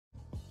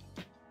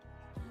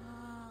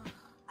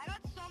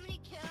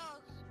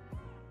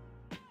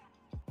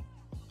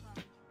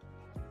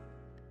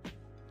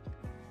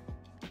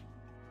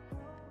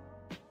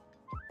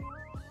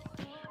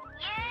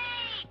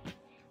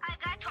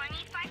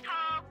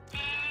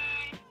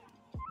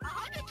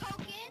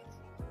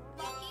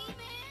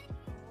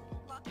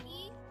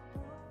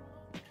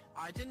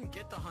I didn't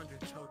get the 100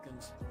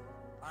 tokens.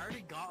 I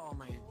already got all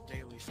my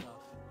daily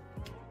stuff.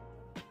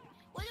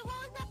 What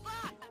was that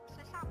box?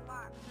 It's not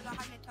box. It's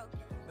 100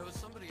 tokens. It was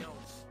somebody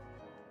else.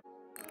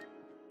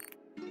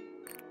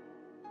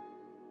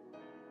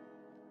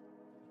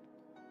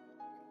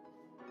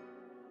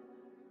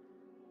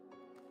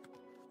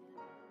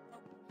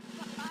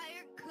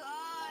 Fire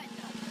God!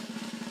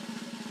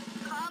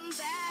 Come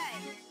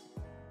back!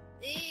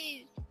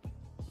 Please!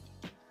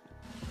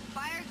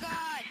 Fire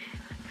God!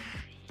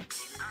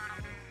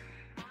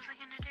 What was I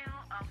gonna do?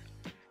 Oh.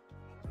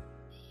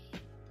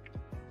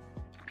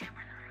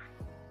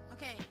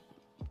 Okay,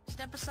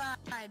 step aside.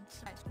 I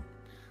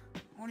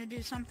want to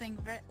do something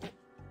very...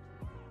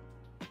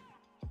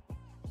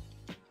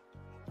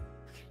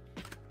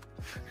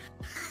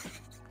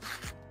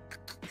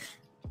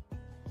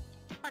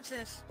 Watch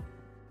this.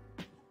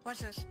 Watch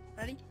this.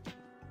 Ready?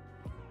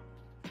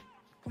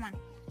 Come on.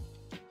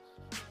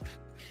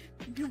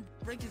 You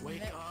break his Wake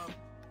neck. up.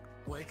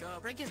 Wake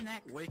up. Break his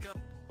neck. Wake up.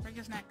 Break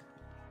his neck.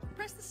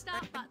 Press the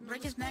start button break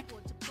on the his neck.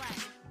 scoreboard to play.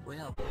 We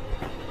have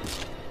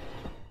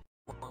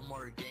one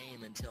more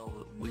game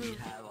until we Move.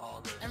 have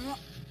all the Everyone,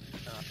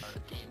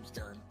 games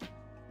done.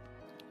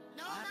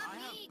 No, I not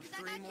have me, because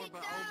I 3 got more, kicked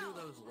but I'll do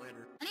out. those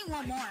later. I need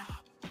one more.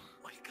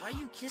 Wake Why are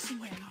you kissing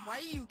him? Why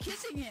are you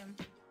kissing him?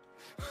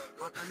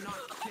 I'm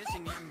not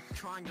kissing him,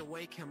 trying to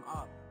wake him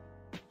up.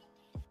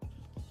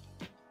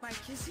 By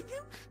kissing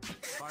him?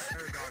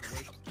 Fire God,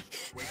 wake up.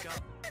 Wake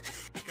up.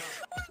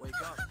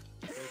 Wake up.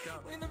 Wake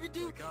up. Wait, let me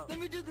do. Wake up. Let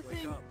me do the Wake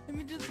thing. up. Let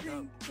me do the Wake thing.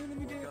 up. Wait, let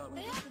me do Wake it. up.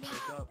 Wait,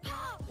 Wake up.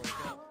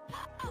 Wake up.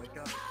 Wake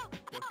up.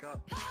 Wake up.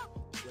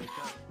 Wake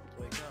up.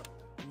 Wake up.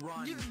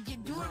 Run. Do it.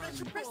 Run.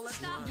 Let's Press the let's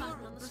start do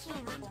button on it. the Let's do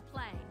scoreboard it. to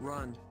play.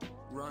 Run.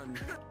 Run.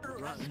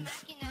 Run.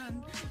 Smacking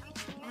him.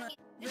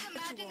 Just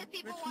imagine the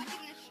people Ritual.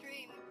 watching the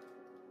stream.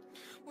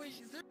 Wait,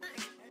 is there?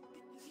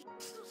 Is he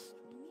still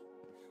streaming?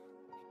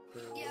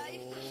 Yeah,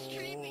 he's still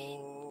streaming.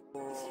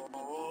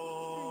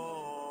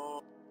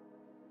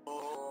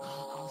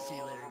 I'll see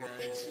you later,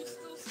 Is guys. he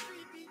still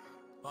streaming?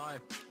 Bye.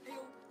 Hey,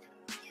 yo.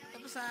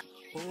 Step aside.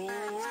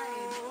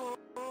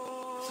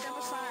 Oh. Step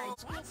aside.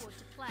 Scoreboard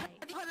to play.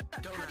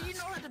 How do you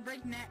know how to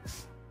break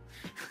necks?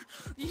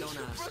 You Don't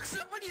ask. broke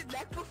somebody's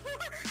neck before?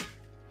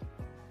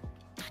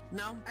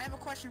 No, I have a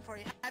question for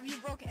you. Have you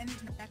broken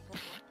anybody's neck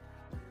before?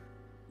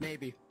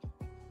 maybe.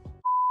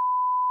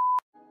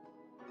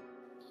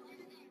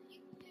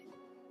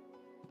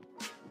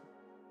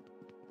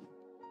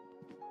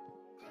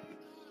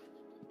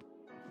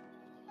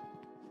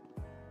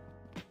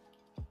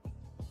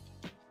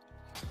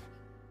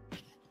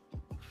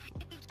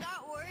 It's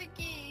not working.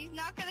 He's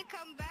not gonna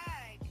come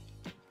back.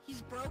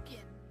 He's broken.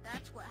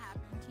 That's what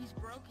happened. He's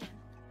broken.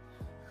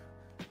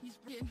 He's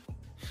broken.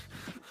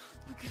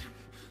 Look at him.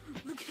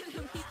 Look at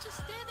him. He's just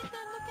standing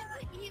there looking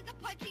at He's the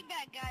punching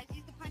bag, guys.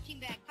 He's the punching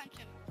bag. Punch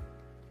him.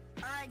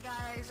 Alright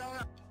guys,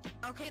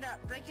 okay,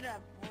 break it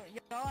up.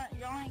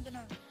 Y'all ain't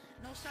gonna,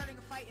 no starting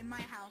a fight in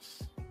my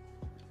house.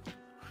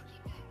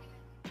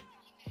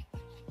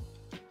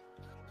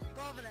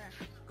 Go over there.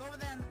 Go over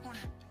there in the corner.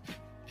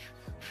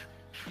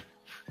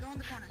 Go in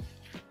the corner.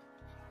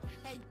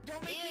 Hey,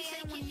 don't make me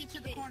send one of you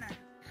to the corner.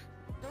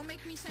 Don't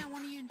make me send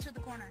one of you to the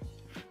corner.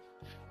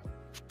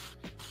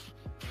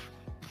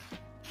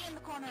 In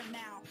the corner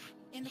now.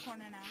 In the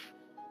corner now.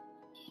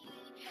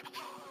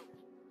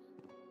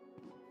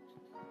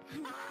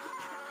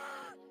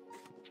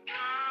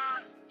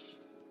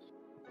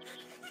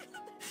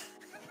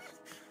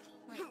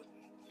 Wait,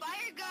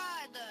 Fire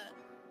God.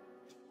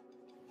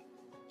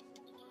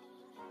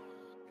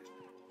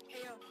 hey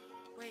yo,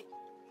 wait,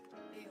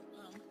 hey yo,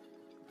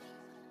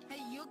 hey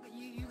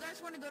you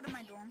guys want to go to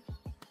my dorm?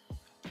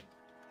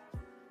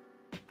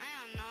 I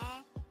don't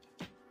know.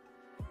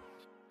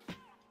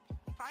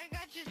 Fire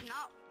God's just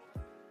not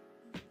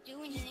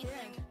doing He's anything.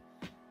 dead.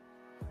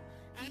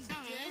 I'm He's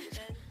telling you, dead. he's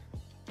dead.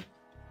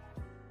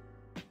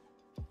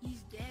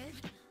 He's dead.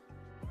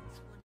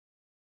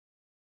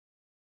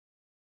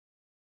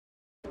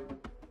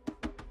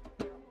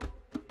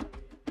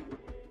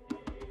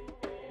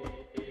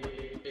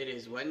 It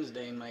is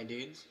Wednesday, my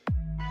dudes.